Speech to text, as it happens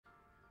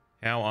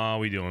How are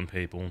we doing,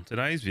 people?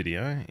 Today's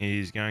video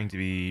is going to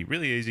be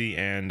really easy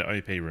and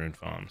OP rune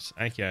farms,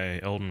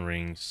 aka Elden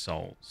Ring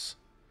souls,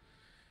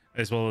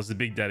 as well as the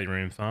Big Daddy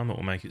rune farm that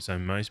will make it so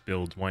most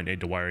builds won't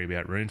need to worry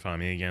about rune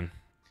farming again.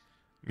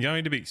 I'm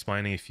going to be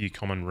explaining a few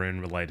common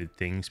rune related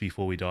things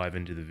before we dive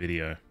into the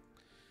video.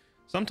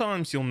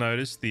 Sometimes you'll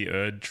notice the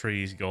Erd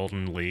tree's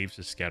golden leaves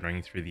are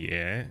scattering through the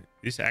air.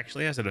 This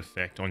actually has an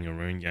effect on your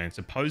rune gain.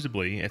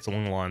 Supposedly it's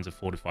along the lines of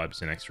 4 to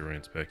 5% extra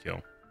runes per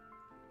kill.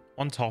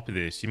 On top of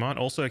this, you might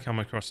also come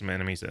across some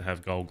enemies that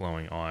have gold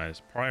glowing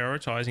eyes.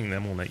 Prioritizing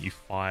them will net you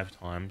 5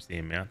 times the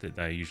amount that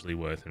they're usually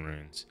worth in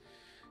runes.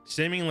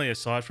 Seemingly,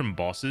 aside from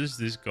bosses,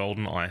 this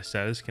golden eye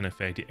status can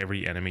affect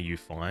every enemy you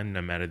find,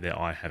 no matter their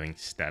eye having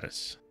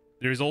status.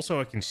 There is also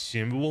a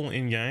consumable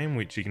in-game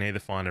which you can either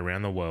find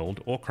around the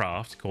world or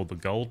craft called the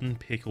golden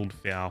pickled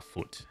fowl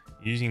foot.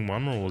 Using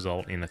one will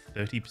result in a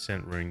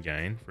 30% rune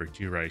gain for a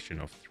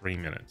duration of 3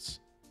 minutes.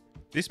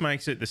 This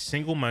makes it the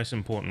single most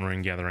important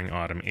rune gathering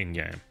item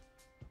in-game.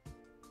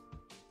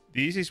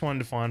 The easiest one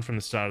to find from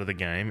the start of the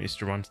game is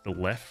to run to the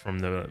left from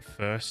the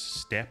first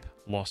step,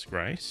 Lost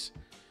Grace.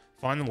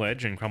 Find the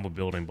ledge and crumble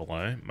building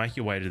below, make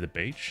your way to the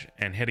beach,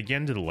 and head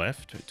again to the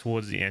left.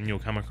 Towards the end you'll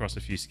come across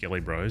a few skelly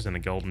bros and a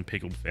golden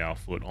pickled fowl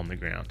foot on the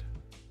ground.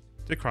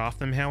 To craft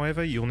them,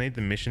 however, you'll need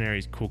the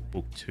Missionary's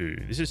Cookbook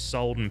 2. This is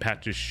sold in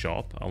Patch's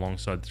shop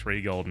alongside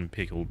 3 golden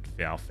pickled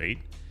fowl feet.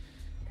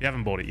 If you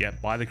haven't bought it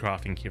yet, buy the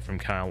crafting kit from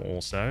Kyle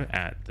also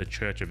at the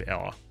Church of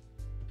Ella.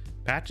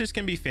 Patches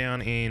can be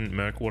found in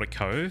Murkwater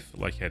Cove,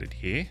 located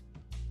here.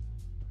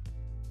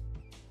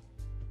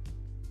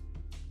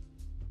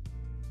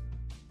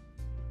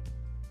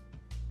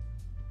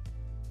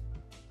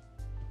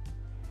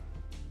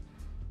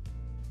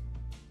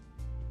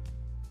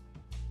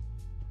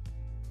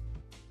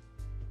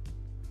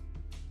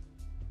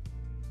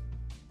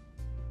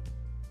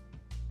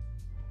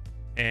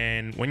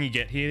 And when you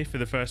get here for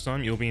the first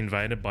time, you'll be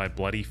invaded by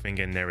Bloody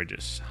Finger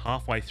Neregus.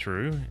 Halfway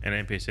through, an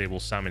NPC will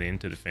summon in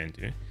to defend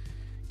you.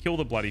 Kill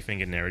the Bloody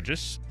Finger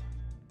Neregus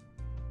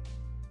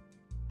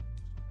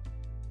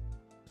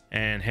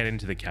and head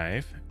into the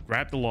cave.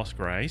 Grab the Lost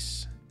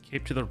Grace,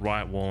 keep to the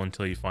right wall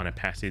until you find a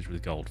passage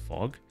with gold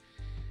fog.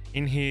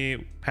 In here,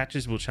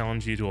 Patches will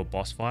challenge you to a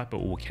boss fight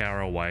but will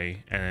cower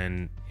away,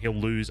 and he'll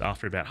lose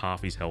after about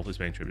half his health has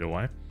been stripped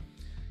away.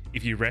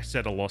 If you rest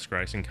at a Lost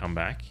Grace and come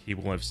back, he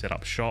will have set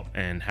up shop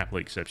and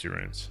happily accepts your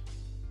runes.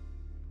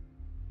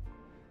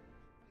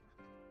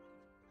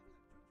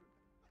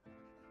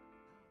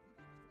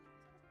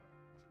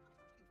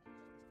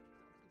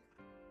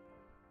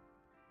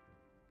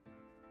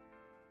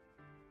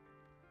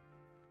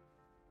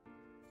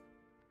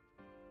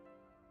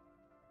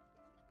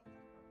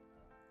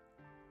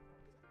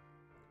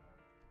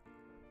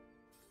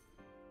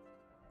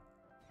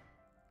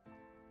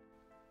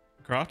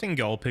 Crafting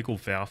gold pickled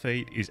fowl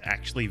feet is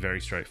actually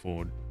very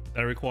straightforward.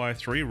 They require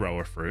 3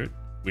 rower fruit,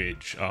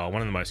 which are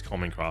one of the most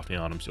common crafting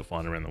items you'll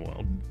find around the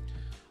world.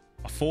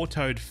 A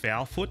 4-toed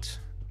fowl foot,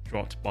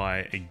 dropped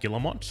by a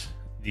Guillemot,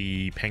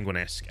 the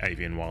penguin-esque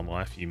avian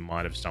wildlife you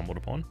might have stumbled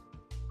upon.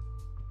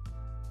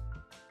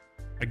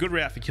 A good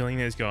route for killing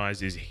these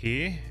guys is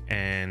here,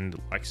 and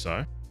like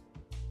so.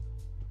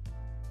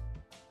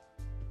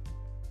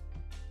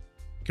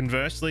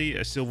 Conversely,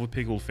 a silver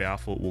pickled fowl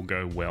foot will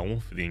go well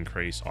for the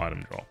increased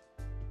item drop.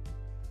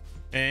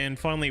 And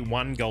finally,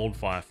 1 gold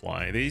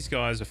firefly. These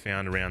guys are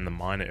found around the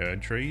minor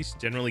Erd trees,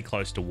 generally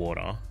close to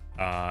water.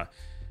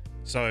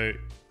 So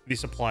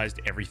this applies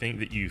to everything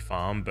that you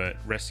farm, but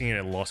resting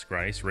at a Lost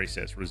Grace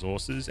resets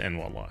resources and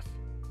wildlife.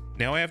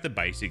 Now we have the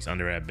basics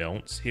under our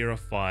belts. Here are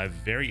 5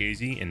 very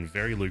easy and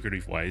very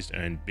lucrative ways to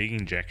earn big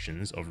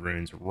injections of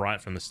runes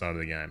right from the start of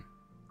the game.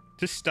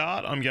 To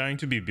start, I'm going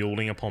to be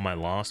building upon my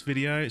last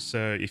video,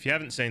 so if you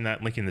haven't seen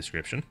that, link in the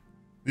description.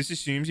 This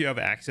assumes you have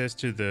access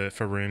to the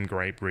Farum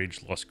Great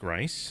Bridge Lost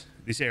Grace.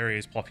 This area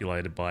is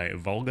populated by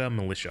Vulgar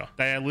Militia.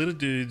 They are little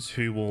dudes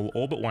who will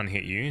all but one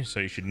hit you, so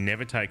you should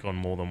never take on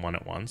more than one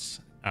at once.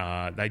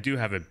 They do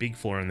have a big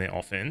flaw in their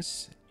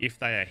offense. If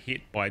they are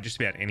hit by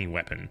just about any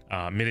weapon,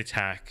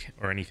 mid-attack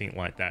or anything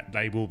like that,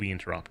 they will be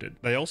interrupted.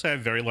 They also have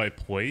very low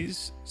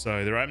poise,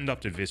 so they're opened up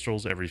to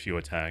viscerals every few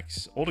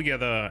attacks.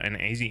 Altogether, an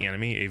easy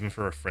enemy even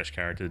for a fresh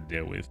character to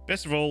deal with.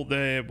 Best of all,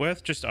 they're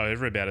worth just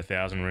over about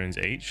 1,000 runes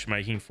each,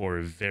 making for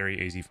a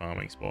very easy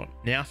farming spot.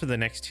 Now for the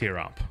next tier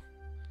up.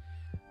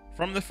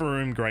 From the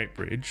Farum Great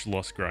Bridge,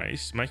 Lost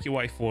Grace, make your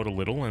way forward a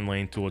little and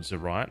lean towards the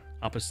right,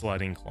 up a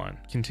slight incline.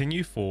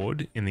 Continue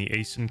forward in the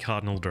eastern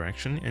cardinal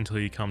direction until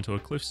you come to a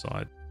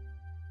cliffside.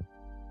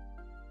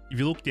 If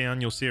you look down,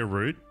 you'll see a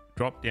root,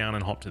 drop down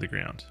and hop to the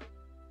ground.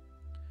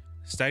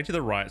 Stay to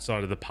the right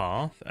side of the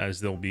path, as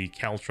there'll be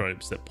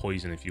caltropes that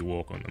poison if you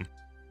walk on them.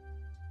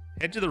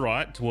 Head to the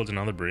right towards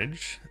another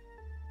bridge.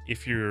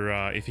 If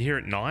you're here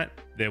at night,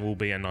 there will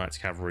be a Knight's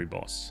Cavalry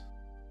boss.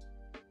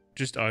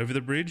 Just over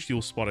the bridge,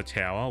 you'll spot a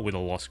tower with a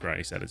Lost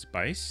Grace at its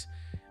base.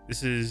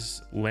 This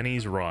is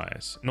Lenny's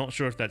Rise. Not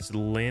sure if that's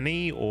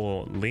Lenny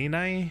or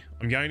Lene.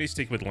 I'm going to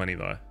stick with Lenny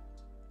though.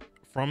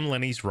 From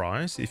Lenny's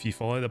Rise, if you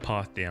follow the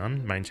path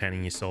down,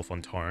 maintaining yourself on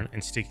torrent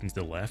and sticking to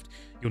the left,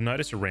 you'll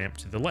notice a ramp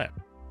to the left.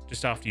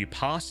 Just after you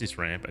pass this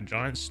ramp, a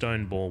giant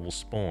stone ball will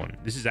spawn.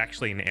 This is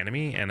actually an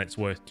enemy and it's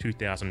worth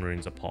 2,000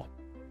 runes a pop.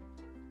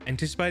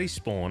 Anticipate his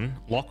spawn,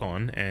 lock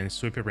on, and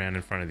swoop around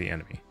in front of the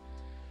enemy.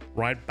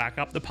 Ride back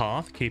up the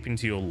path, keeping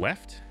to your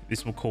left.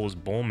 This will cause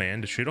Ball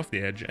Man to shoot off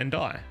the edge and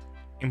die.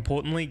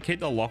 Importantly, keep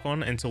the lock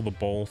on until the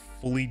ball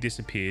fully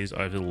disappears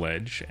over the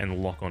ledge and the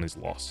lock on is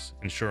lost,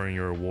 ensuring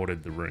you're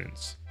awarded the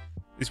runes.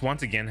 This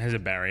once again has a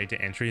barrier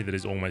to entry that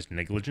is almost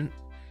negligent.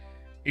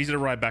 Easy to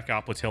ride back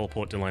up or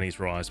teleport to Lenny's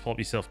Rise, pop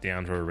yourself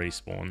down to a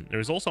respawn. There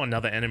is also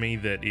another enemy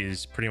that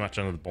is pretty much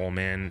under the Ball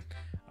Man,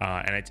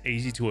 and it's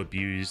easy to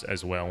abuse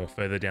as well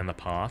further down the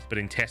path, but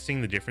in testing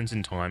the difference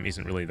in time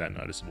isn't really that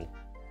noticeable.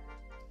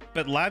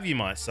 But Lav, you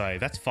might say,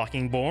 that's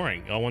fucking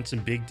boring. I want some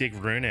big dick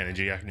rune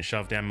energy I can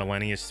shove down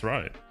Millennia's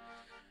throat.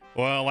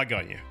 Well, I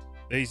got you.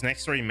 These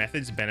next three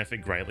methods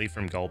benefit greatly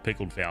from gold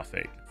pickled fowl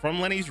feet. From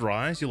Lenny's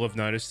Rise, you'll have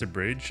noticed the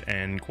bridge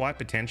and quite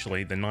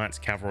potentially the Knight's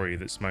Cavalry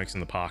that smokes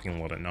in the parking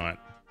lot at night.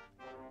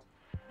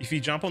 If you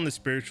jump on the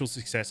spiritual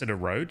successor to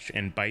Roach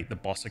and bait the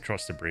boss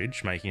across the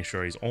bridge, making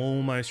sure he's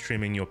almost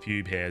trimming your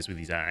pube hairs with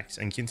his axe,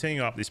 and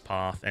continue up this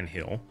path and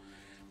hill,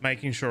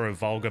 making sure a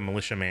Vulgar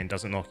Militia man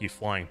doesn't knock you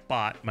flying,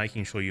 but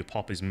making sure you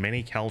pop as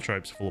many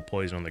caltropes full of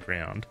poison on the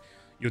ground,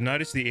 you'll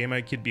notice the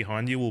ammo kit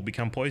behind you will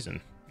become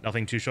poison.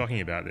 Nothing too shocking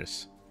about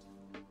this.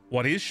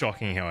 What is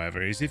shocking,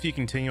 however, is if you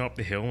continue up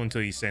the hill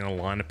until you see a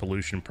line of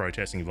pollution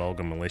protesting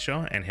Vulgar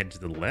Militia and head to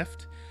the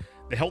left,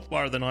 the health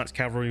bar of the Knight's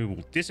Cavalry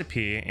will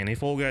disappear, and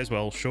if all goes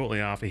well, shortly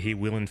after he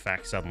will in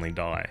fact suddenly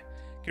die.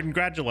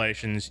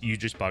 Congratulations, you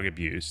just bug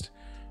abused.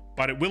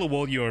 But it will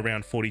award you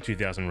around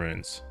 42,000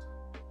 runes.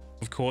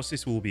 Of course,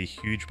 this will be a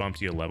huge bump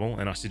to your level,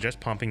 and I suggest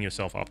pumping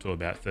yourself up to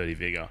about 30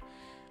 vigor.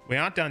 We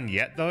aren't done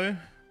yet though,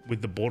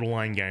 with the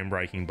borderline game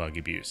breaking bug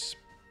abuse.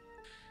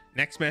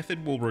 Next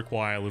method will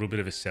require a little bit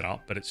of a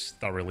setup, but it's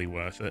thoroughly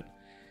worth it.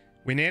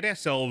 We need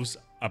ourselves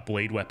a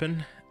bleed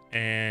weapon,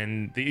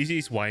 and the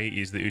easiest way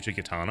is the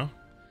Uchigatana.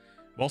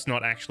 Whilst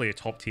not actually a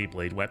top tier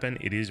bleed weapon,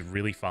 it is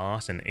really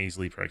fast and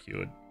easily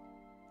procured.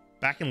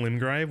 Back in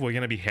Limgrave, we're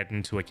going to be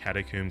heading to a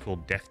catacomb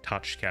called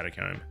Deathtouched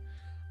Catacomb,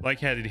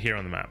 located here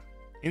on the map.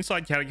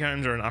 Inside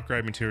catacombs are an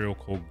upgrade material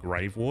called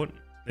Gravewort.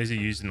 These are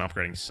used in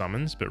upgrading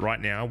summons, but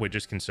right now we're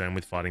just concerned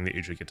with fighting the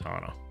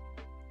Uchigatana.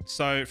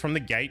 So from the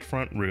gate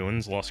front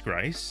ruins Lost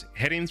Grace,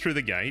 head in through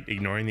the gate,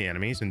 ignoring the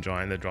enemies and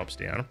giant that drops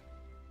down,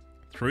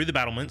 through the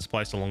battlements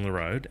placed along the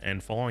road,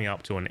 and following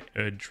up to an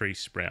Erd Tree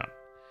Sprout.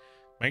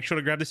 Make sure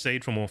to grab the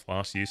seed for more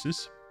fast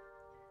uses.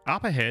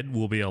 Up ahead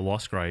will be a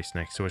Lost Grace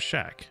next to a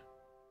shack.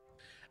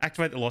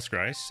 Activate the Lost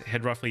Grace,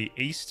 head roughly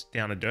east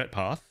down a dirt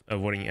path,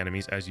 avoiding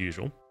enemies as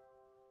usual.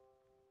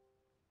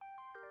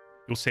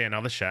 You'll see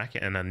another shack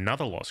and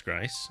another Lost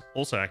Grace.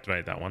 Also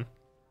activate that one.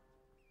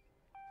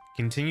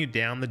 Continue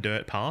down the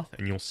dirt path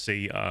and you'll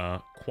see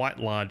a quite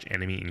large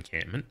enemy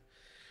encampment.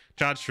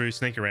 Charge through,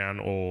 sneak around,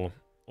 or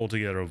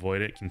altogether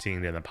avoid it, continue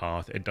down the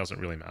path. It doesn't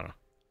really matter.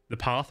 The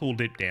path will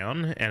dip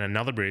down and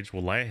another bridge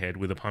will lay ahead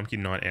with a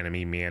Pumpkin Knight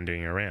enemy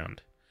meandering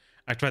around.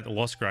 Activate the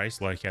Lost Grace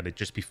located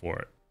just before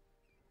it.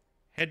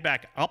 Head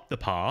back up the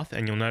path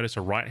and you'll notice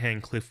a right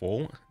hand cliff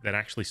wall that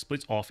actually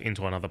splits off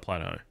into another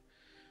plateau.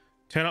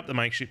 Turn up the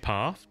makeshift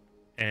path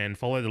and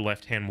follow the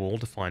left hand wall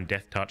to find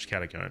Deathtouched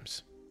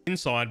Catacombs.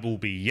 Inside will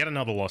be yet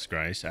another Lost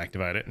Grace.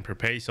 Activate it and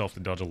prepare yourself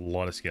to dodge a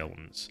lot of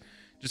skeletons.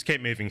 Just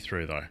keep moving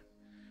through though.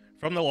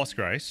 From the Lost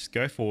Grace,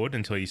 go forward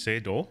until you see a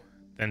door,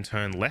 then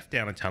turn left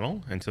down a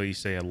tunnel until you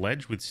see a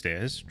ledge with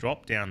stairs,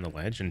 drop down the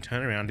ledge and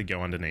turn around to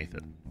go underneath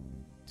it.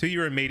 To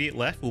your immediate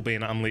left will be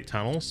an unlit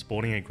tunnel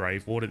sporting a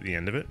Gravewort at the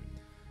end of it.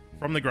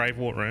 From the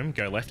Gravewort room,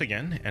 go left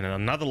again and in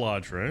another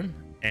large room,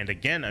 and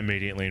again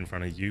immediately in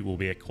front of you will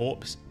be a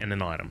corpse and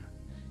an item.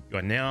 You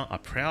are now a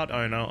proud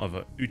owner of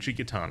a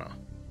Uchigatana.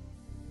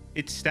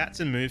 Its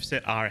stats and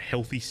moveset are a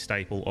healthy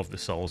staple of the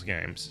Souls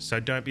games, so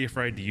don't be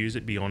afraid to use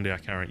it beyond our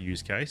current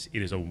use case.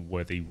 It is a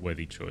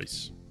worthy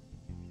choice.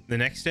 The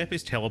next step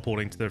is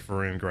teleporting to the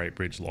Faroum Great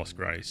Bridge Lost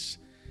Grace.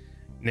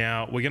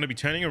 Now, we're going to be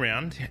turning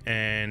around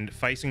and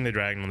facing the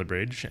dragon on the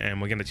bridge,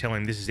 and we're going to tell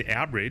him this is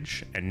our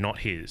bridge and not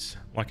his.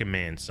 Like a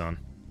man, son.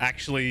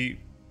 Actually,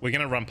 we're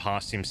going to run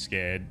past him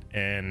scared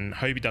and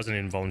hope he doesn't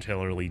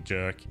involuntarily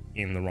jerk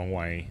in the wrong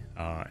way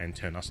and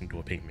turn us into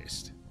a pink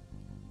mist.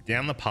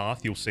 Down the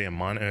path, you'll see a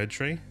minor Erd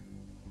Tree.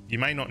 You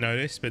may not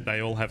notice, but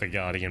they all have a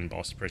guardian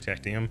boss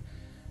protecting them.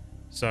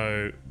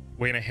 So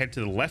we're going to head to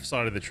the left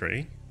side of the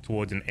tree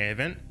towards an air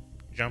vent,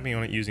 jumping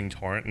on it using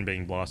torrent and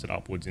being blasted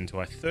upwards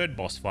into a third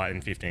boss fight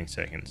in 15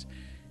 seconds.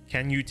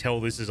 Can you tell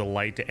this is a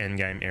late to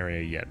endgame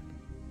area yet?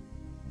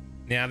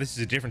 Now this is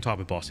a different type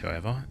of boss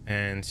however,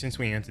 and since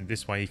we entered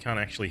this way he can't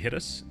actually hit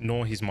us,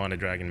 nor his minor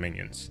dragon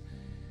minions.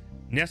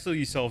 Nestle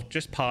yourself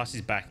just past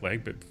his back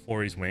leg but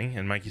before his wing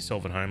and make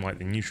yourself at home like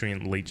the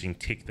nutrient leeching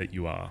tick that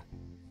you are.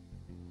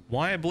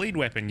 Why a bleed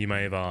weapon, you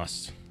may have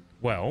asked?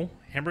 Well,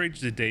 hemorrhage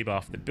is a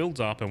debuff that builds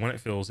up and when it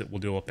fills it will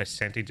do a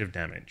percentage of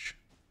damage.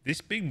 This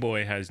big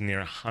boy has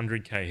near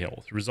 100k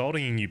health,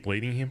 resulting in you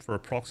bleeding him for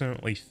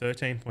approximately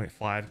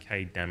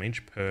 13.5k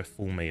damage per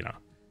full meter.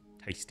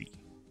 Tasty.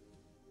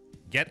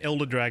 Get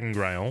Elder Dragon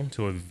Greyll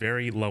to a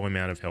very low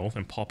amount of health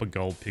and pop a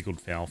gold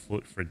Pickled Fowl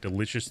foot for a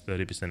delicious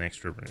 30%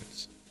 extra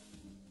runes.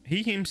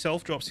 He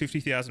himself drops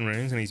 50,000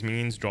 runes and his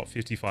minions drop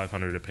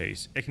 5,500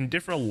 apiece. It can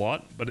differ a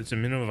lot, but it's a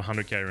minimum of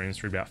 100k runes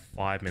for about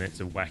 5 minutes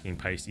of whacking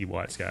pasty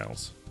white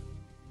scales.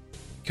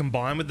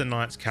 Combined with the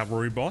Knight's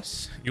Cavalry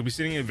boss, you'll be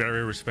sitting at a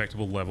very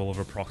respectable level of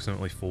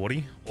approximately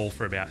 40, all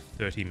for about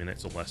 30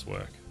 minutes or less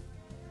work.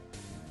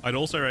 I'd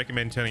also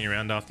recommend turning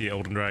around after your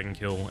Elden Dragon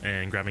kill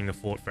and grabbing the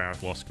Fort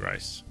Farith Lost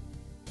Grace.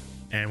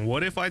 And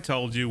what if I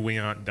told you we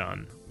aren't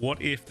done? What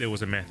if there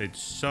was a method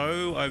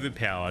so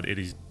overpowered it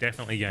is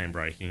definitely game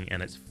breaking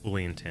and it's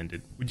fully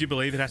intended? Would you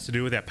believe it has to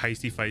do with our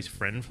pasty faced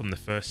friend from the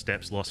First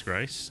Steps Lost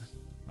Grace?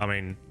 I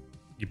mean,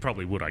 you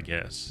probably would, I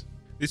guess.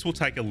 This will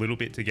take a little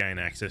bit to gain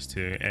access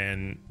to,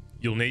 and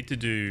you'll need to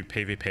do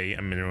PvP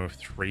a minimum of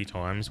 3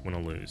 times, win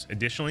or lose.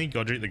 Additionally,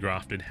 Godric the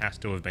Grafted has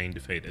to have been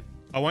defeated.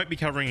 I won't be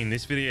covering in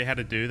this video how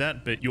to do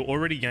that, but your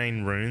already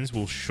gained runes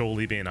will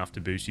surely be enough to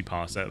boost you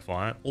past that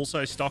fight.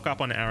 Also, stock up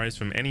on arrows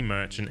from any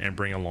merchant and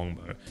bring a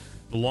longbow.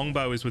 The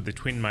longbow is with the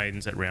Twin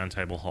Maidens at Round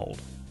Table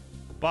Hold.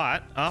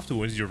 But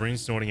afterwards, your rune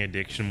snorting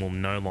addiction will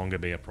no longer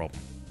be a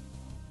problem.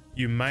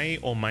 You may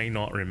or may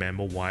not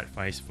remember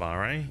Whitefaced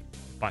Varre,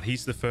 but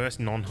he's the first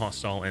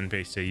non-hostile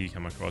NPC you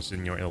come across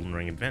in your Elden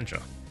Ring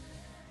adventure.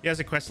 He has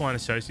a questline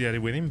associated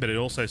with him, but it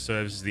also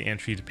serves as the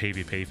entry to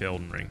PvP for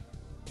Elden Ring.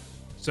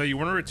 So you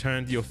want to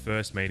return to your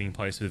first meeting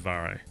place with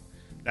Varre.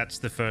 That's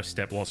the First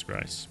Step Lost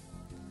Grace.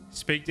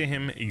 Speak to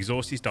him,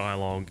 exhaust his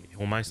dialogue,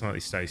 he'll most likely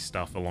say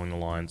stuff along the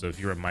lines of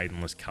 "you're a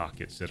maidenless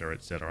cuck," etc,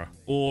 etc.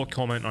 Or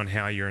comment on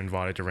how you're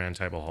invited to Round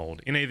Table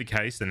Hold. In either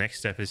case, the next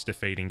step is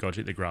defeating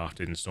Godric the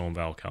Grafted in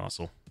Stormvale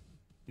Castle.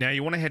 Now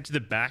you want to head to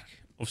the back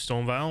of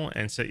Stormvale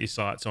and set your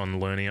sights on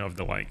Lernia of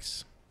the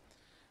Lakes.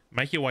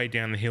 Make your way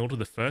down the hill to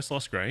the first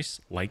Lost Grace,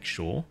 Lake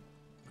Shore.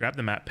 Grab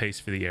the map piece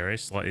for the area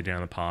slightly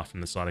down the path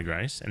from the side of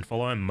Grace and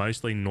follow a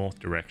mostly north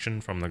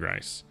direction from the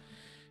Grace.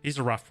 Here's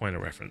a rough point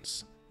of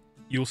reference.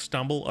 You'll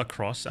stumble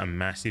across a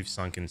massive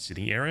sunken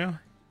city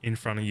area. In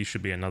front of you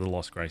should be another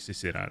Lost Grace to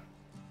sit at.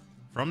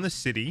 From the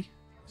city,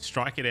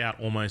 strike it out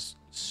almost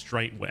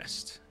straight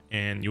west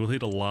and you'll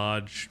hit a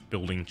large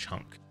building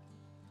chunk.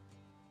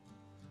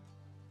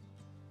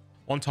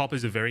 On top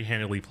is a very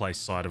handily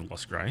placed site of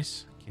Lost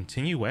Grace.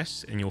 Continue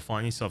west and you'll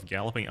find yourself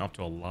galloping up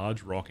to a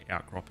large rock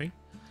outcropping,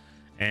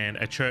 and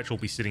a church will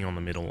be sitting on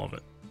the middle of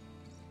it.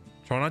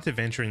 Try not to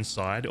venture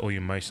inside or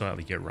you'll most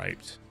likely get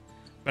raped.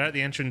 But at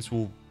the entrance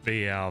will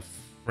be our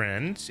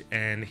friend,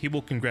 and he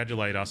will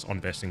congratulate us on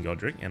besting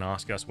Godric and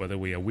ask us whether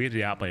we are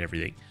weirded out by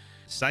everything.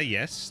 Say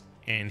yes,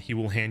 and he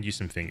will hand you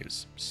some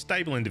fingers.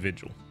 Stable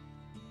individual.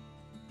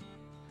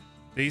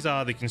 These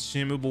are the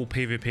consumable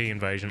PvP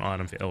invasion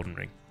item for Elden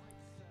Ring.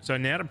 So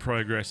now to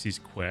progress his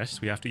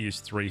quest, we have to use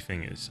 3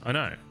 fingers. I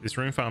know, this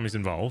rune farm is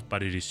involved,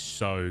 but it is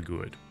so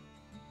good.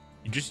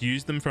 You just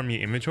use them from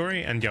your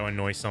inventory and go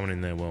annoy someone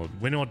in their world.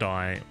 Win or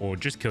die, or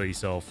just kill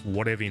yourself,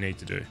 whatever you need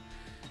to do.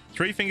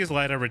 3 fingers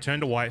later,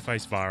 return to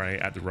Whitefaced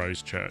Varre at the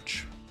Rose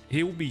Church.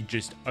 He will be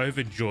just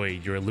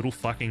overjoyed you're a little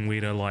fucking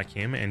weirdo like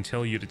him and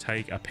tell you to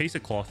take a piece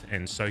of cloth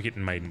and soak it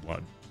in Maiden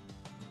Blood.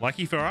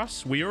 Lucky for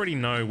us, we already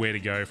know where to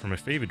go from a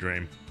fever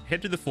dream.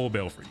 Head to the 4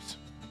 belfries.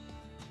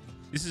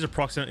 This is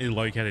approximately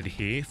located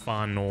here,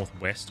 far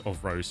northwest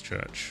of Rose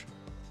Church.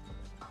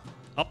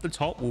 Up the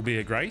top will be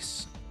a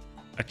Grace,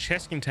 a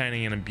chest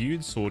containing an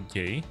imbued sword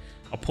key,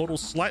 a portal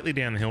slightly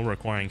down the hill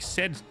requiring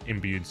said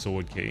imbued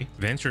sword key.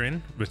 Venture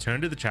in,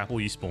 return to the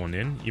chapel you spawned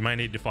in. You may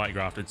need to fight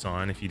Grafted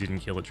Sign if you didn't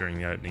kill it during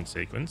the opening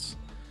sequence.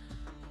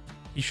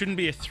 You shouldn't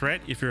be a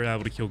threat if you're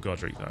able to kill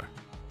Godric though.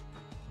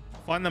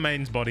 Find the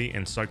maiden's body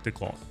and soak the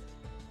cloth.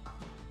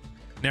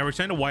 Now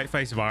return to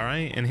Whitefaced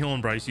Varre and he'll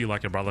embrace you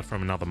like a brother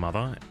from another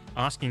mother,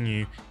 asking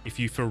you if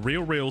you for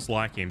reals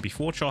like him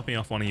before chopping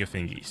off one of your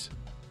fingies.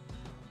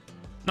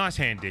 Nice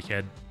hand,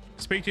 dickhead.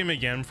 Speak to him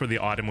again for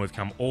the item we've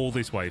come all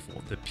this way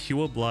for, the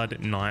Pure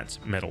Blood Knight's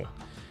Medal.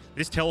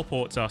 This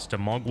teleports us to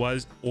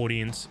Mogwa's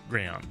audience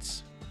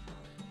grounds.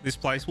 This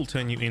place will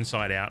turn you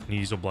inside out and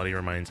use your bloody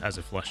remains as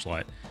a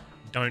flashlight.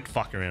 Don't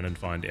fuck around and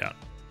find out.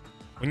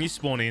 When you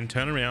spawn in,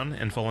 turn around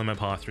and follow my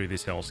path through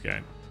this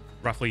hellscape.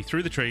 Roughly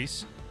through the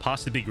trees,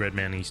 past the big red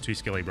man and his 2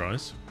 skelly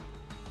bros.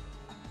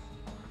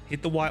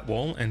 Hit the white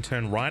wall and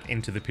turn right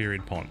into the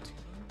period pond.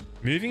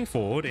 Moving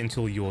forward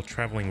until you're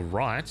traveling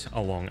right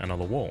along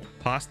another wall.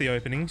 Past the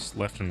openings,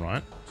 left and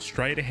right,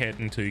 straight ahead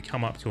until you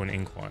come up to an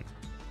incline.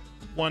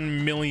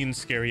 1 million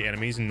scary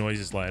enemies and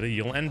noises later,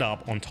 you'll end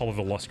up on top of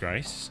a Lost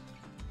Grace.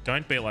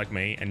 Don't be like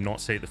me and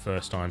not see it the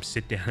first time,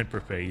 sit down and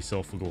prepare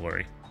yourself for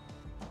glory.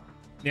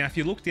 Now if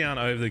you look down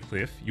over the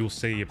cliff, you'll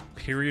see a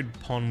period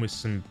pond with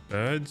some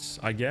birds,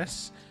 I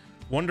guess,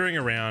 wandering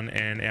around,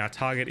 and our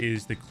target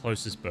is the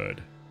closest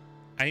bird.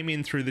 Aim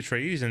in through the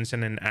trees and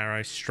send an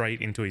arrow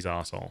straight into his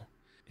arsehole.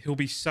 He'll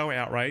be so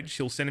outraged,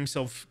 he'll send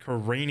himself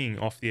careening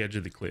off the edge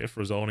of the cliff,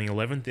 resulting in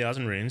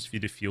 11,000 runes for you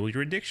to fuel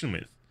your addiction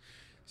with.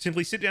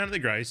 Simply sit down at the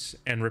Grace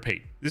and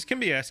repeat. This can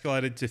be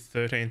escalated to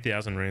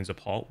 13,000 runes a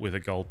pop with a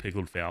gold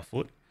pickled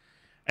Fowl.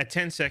 At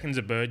 10 seconds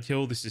a bird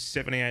kill, this is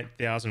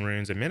 78,000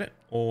 runes a minute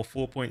or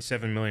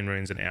 4.7 million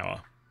runes an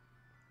hour.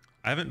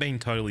 I haven't been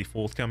totally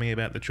forthcoming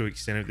about the true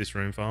extent of this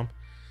rune farm,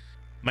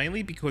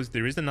 mainly because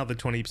there is another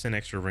 20%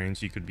 extra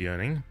runes you could be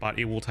earning, but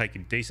it will take a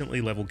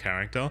decently leveled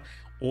character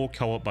or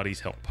co-op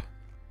buddies' help.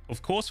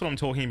 Of course, what I'm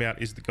talking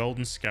about is the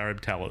golden Scarab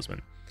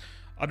Talisman.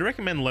 I'd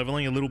recommend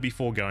leveling a little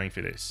before going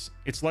for this.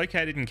 It's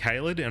located in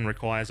Caelid and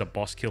requires a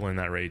boss kill in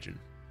that region.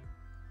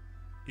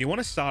 You want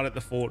to start at the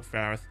Fort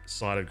Farith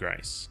side of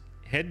Grace.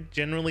 Head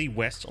generally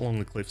west along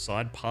the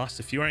cliffside, past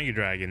a few angry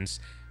dragons,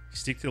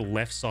 stick to the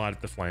left side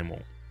of the flame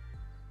wall.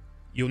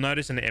 You'll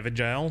notice an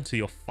Everjail to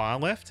your far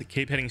left.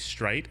 Keep heading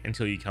straight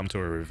until you come to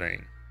a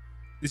ravine.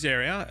 This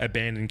area,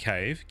 Abandoned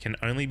Cave, can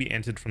only be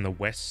entered from the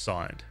west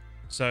side.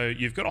 So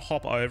you've got to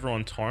hop over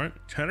on Torrent,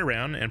 turn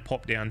around and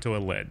pop down to a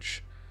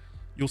ledge.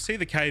 You'll see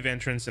the cave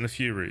entrance and a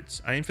few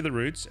roots. Aim for the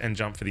roots and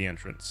jump for the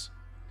entrance.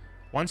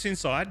 Once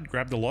inside,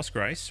 grab the Lost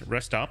Grace,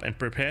 rest up and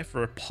prepare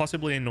for a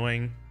possibly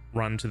annoying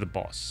run to the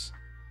boss.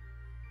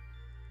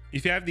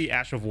 If you have the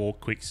Ash of War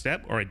quick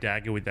step or a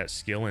dagger with that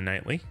skill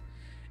innately,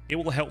 it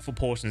will help for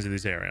portions of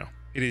this area.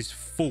 It is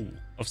full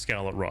of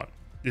Scarlet Rot,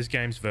 this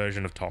game's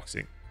version of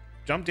Toxic.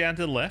 Jump down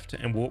to the left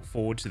and walk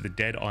forward to the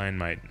dead Iron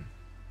Maiden.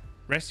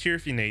 Rest here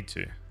if you need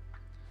to.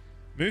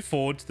 Move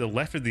forward to the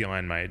left of the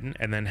Iron Maiden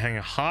and then hang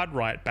a hard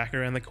right back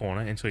around the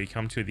corner until you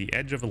come to the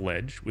edge of a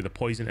ledge with a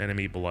poison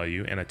enemy below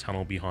you and a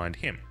tunnel behind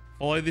him.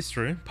 Follow this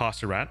through,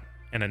 past a rat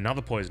and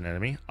another poison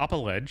enemy, up a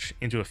ledge,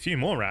 into a few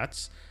more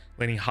rats,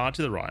 leaning hard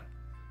to the right.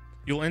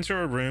 You'll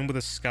enter a room with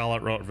a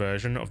Scarlet Rot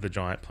version of the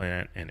giant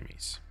plant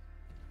enemies.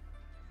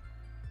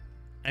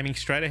 Aiming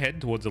straight ahead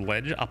towards a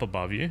ledge up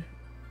above you,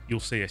 you'll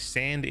see a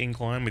sand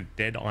incline with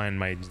dead Iron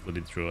Maidens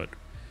littered through it.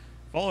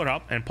 Follow it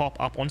up and pop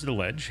up onto the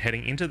ledge,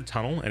 heading into the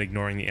tunnel and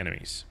ignoring the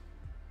enemies.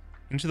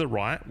 Into the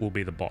right will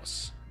be the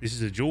boss. This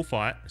is a dual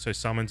fight, so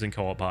summons and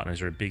co-op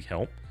partners are a big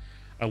help.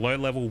 A low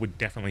level would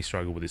definitely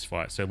struggle with this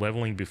fight, so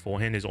leveling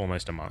beforehand is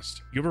almost a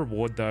must. Your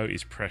reward though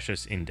is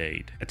precious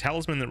indeed. A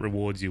talisman that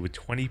rewards you with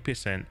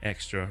 20%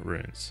 extra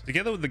runes.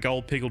 Together with the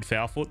gold pickled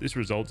Fowl, this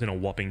results in a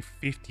whopping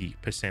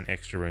 50%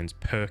 extra runes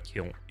per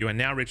kill. You are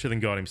now richer than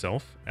God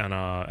himself, and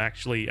are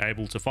actually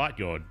able to fight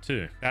God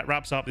too. That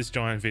wraps up this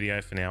giant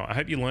video for now. I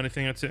hope you learned a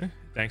thing or two.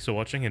 Thanks for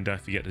watching, and don't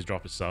forget to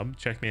drop a sub.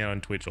 Check me out on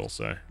Twitch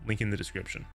also, link in the description.